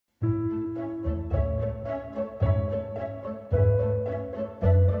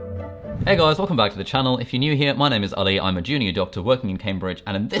Hey guys, welcome back to the channel. If you're new here, my name is Ali, I'm a junior doctor working in Cambridge,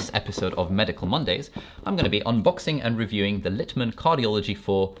 and in this episode of Medical Mondays, I'm going to be unboxing and reviewing the Littmann Cardiology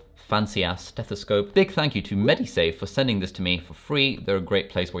IV fancy ass stethoscope. Big thank you to Medisave for sending this to me for free. They're a great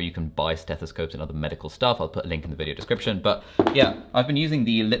place where you can buy stethoscopes and other medical stuff. I'll put a link in the video description. But yeah, I've been using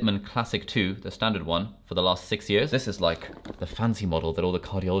the Littmann Classic II, the standard one, for the last 6 years. This is like the fancy model that all the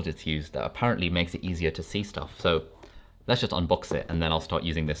cardiologists use that apparently makes it easier to see stuff. So let's just unbox it and then I'll start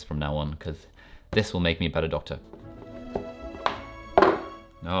using this from now on because this will make me a better doctor.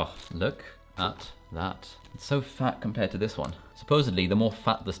 Oh, look at that. It's so fat compared to this one. Supposedly, the more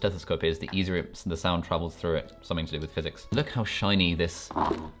fat the stethoscope is, the easier the sound travels through it. Something to do with physics. Look how shiny this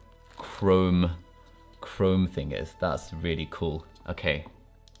chrome thing is. That's really cool. Okay,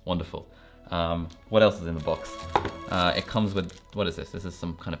 wonderful. What else is in the box? It comes with, what is this? This is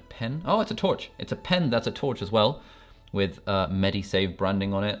some kind of pen. Oh, it's a torch. It's a pen that's a torch as well, with Medisave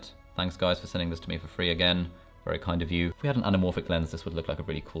branding on it. Thanks guys for sending this to me for free again. Very kind of you. If we had an anamorphic lens, this would look like a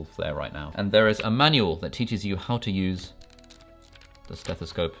really cool flare right now. And there is a manual that teaches you how to use the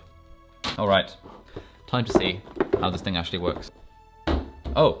stethoscope. All right, time to see how this thing actually works.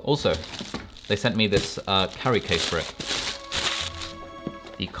 Oh, also, they sent me this carry case for it.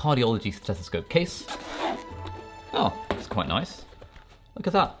 The Cardiology Stethoscope case. Oh, it's quite nice. Look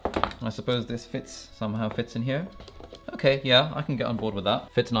at that. I suppose this somehow fits in here. Okay, yeah, I can get on board with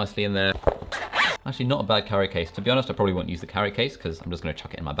that. Fits nicely in there. Actually, not a bad carry case. To be honest, I probably won't use the carry case because I'm just going to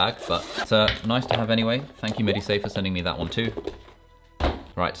chuck it in my bag, but it's nice to have anyway. Thank you, Medisave, for sending me that one too.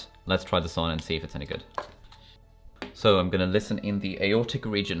 Right, let's try this on and see if it's any good. So I'm going to listen in the aortic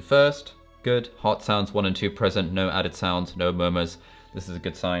region first. Good. Heart sounds 1 and 2 present, no added sounds, no murmurs. This is a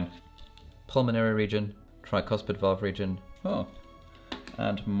good sign. Pulmonary region, tricuspid valve region. Oh,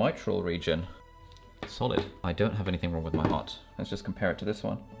 and mitral region. Solid. I don't have anything wrong with my heart. Let's just compare it to this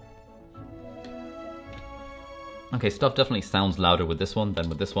one. Okay, stuff definitely sounds louder with this one than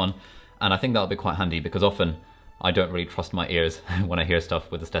with this one. And I think that'll be quite handy because often I don't really trust my ears when I hear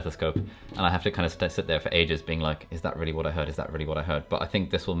stuff with the stethoscope. And I have to kind of sit there for ages being like, is that really what I heard? Is that really what I heard? But I think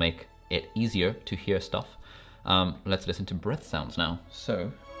this will make it easier to hear stuff. Let's listen to breath sounds now.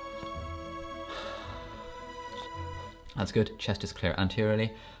 So, that's good. Chest is clear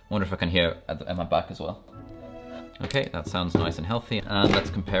anteriorly. I wonder if I can hear at my back as well. Okay, that sounds nice and healthy. And let's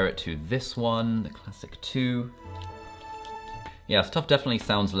compare it to this one, the Classic II. Yeah, stuff definitely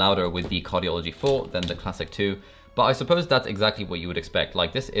sounds louder with the Cardiology IV than the Classic II, but I suppose that's exactly what you would expect.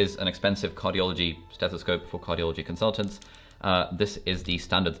 Like, this is an expensive cardiology stethoscope for cardiology consultants. This is the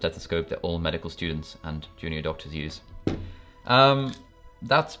standard stethoscope that all medical students and junior doctors use.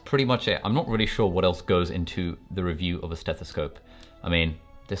 That's pretty much it. I'm not really sure what else goes into the review of a stethoscope. I mean,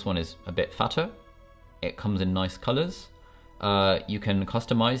 this one is a bit fatter. It comes in nice colors. You can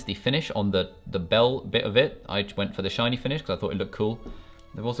customize the finish on the bell bit of it. I went for the shiny finish because I thought it looked cool.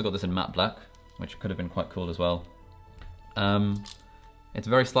 They've also got this in matte black, which could have been quite cool as well. It's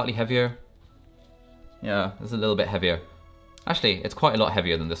very slightly heavier. Yeah, it's a little bit heavier. Actually, it's quite a lot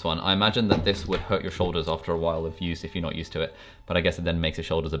heavier than this one. I imagine that this would hurt your shoulders after a while of use if you're not used to it. But I guess it then makes your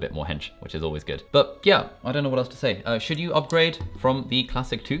shoulders a bit more hench, which is always good. But yeah, I don't know what else to say. Should you upgrade from the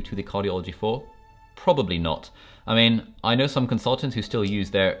Classic II to the Cardiology IV? Probably not. I mean, I know some consultants who still use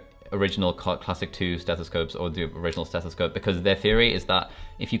their original Classic II stethoscopes or the original stethoscope because their theory is that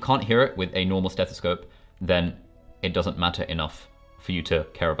if you can't hear it with a normal stethoscope, then it doesn't matter enough for you to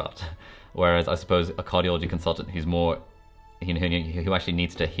care about. Whereas I suppose a cardiology consultant who's more, who actually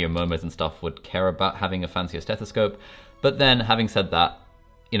needs to hear murmurs and stuff would care about having a fancier stethoscope. But then having said that,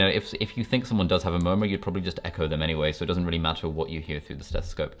 you know, if you think someone does have a murmur, you'd probably just echo them anyway, so it doesn't really matter what you hear through the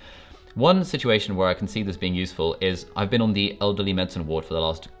stethoscope. One situation where I can see this being useful is I've been on the elderly medicine ward for the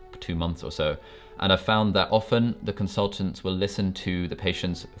last 2 months or so, and I've found that often the consultants will listen to the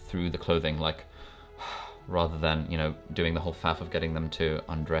patients through the clothing, like, rather than, you know, doing the whole faff of getting them to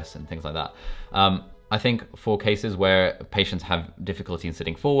undress and things like that. I think for cases where patients have difficulty in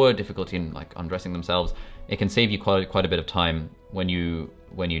sitting forward, difficulty in like undressing themselves, it can save you quite a bit of time when you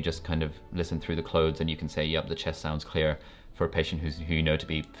just kind of listen through the clothes and you can say, yep, the chest sounds clear, for a patient who you know to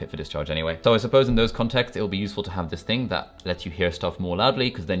be fit for discharge anyway. So I suppose in those contexts, it'll be useful to have this thing that lets you hear stuff more loudly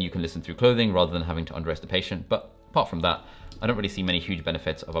because then you can listen through clothing rather than having to undress the patient. But apart from that, I don't really see many huge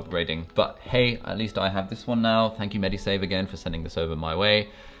benefits of upgrading. But hey, at least I have this one now. Thank you, Medisave, again for sending this over my way.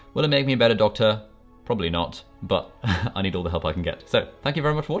 Will it make me a better doctor? Probably not, but I need all the help I can get. So thank you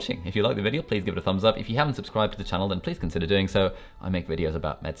very much for watching. If you liked the video, please give it a thumbs up. If you haven't subscribed to the channel, then please consider doing so. I make videos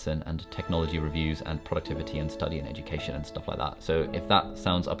about medicine and technology reviews and productivity and study and education and stuff like that. So if that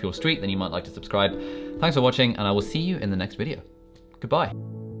sounds up your street, then you might like to subscribe. Thanks for watching, and I will see you in the next video. Goodbye.